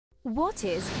What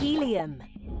is helium?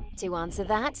 To answer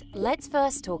that, let's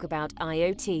first talk about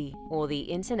IoT, or the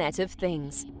Internet of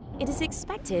Things. It is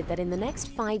expected that in the next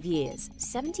 5 years,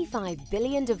 75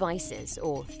 billion devices,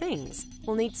 or things,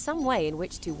 will need some way in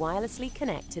which to wirelessly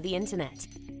connect to the Internet.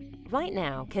 Right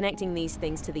now, connecting these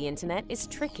things to the Internet is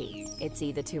tricky. It's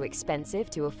either too expensive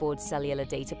to afford cellular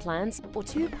data plans or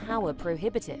too power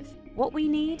prohibitive. What we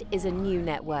need is a new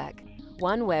network,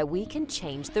 one where we can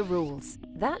change the rules.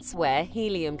 That's where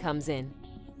Helium comes in.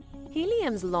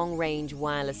 Helium's long-range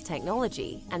wireless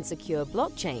technology and secure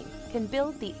blockchain can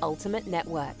build the ultimate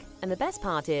network. And the best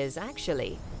part is,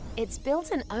 actually, it's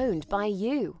built and owned by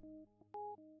you.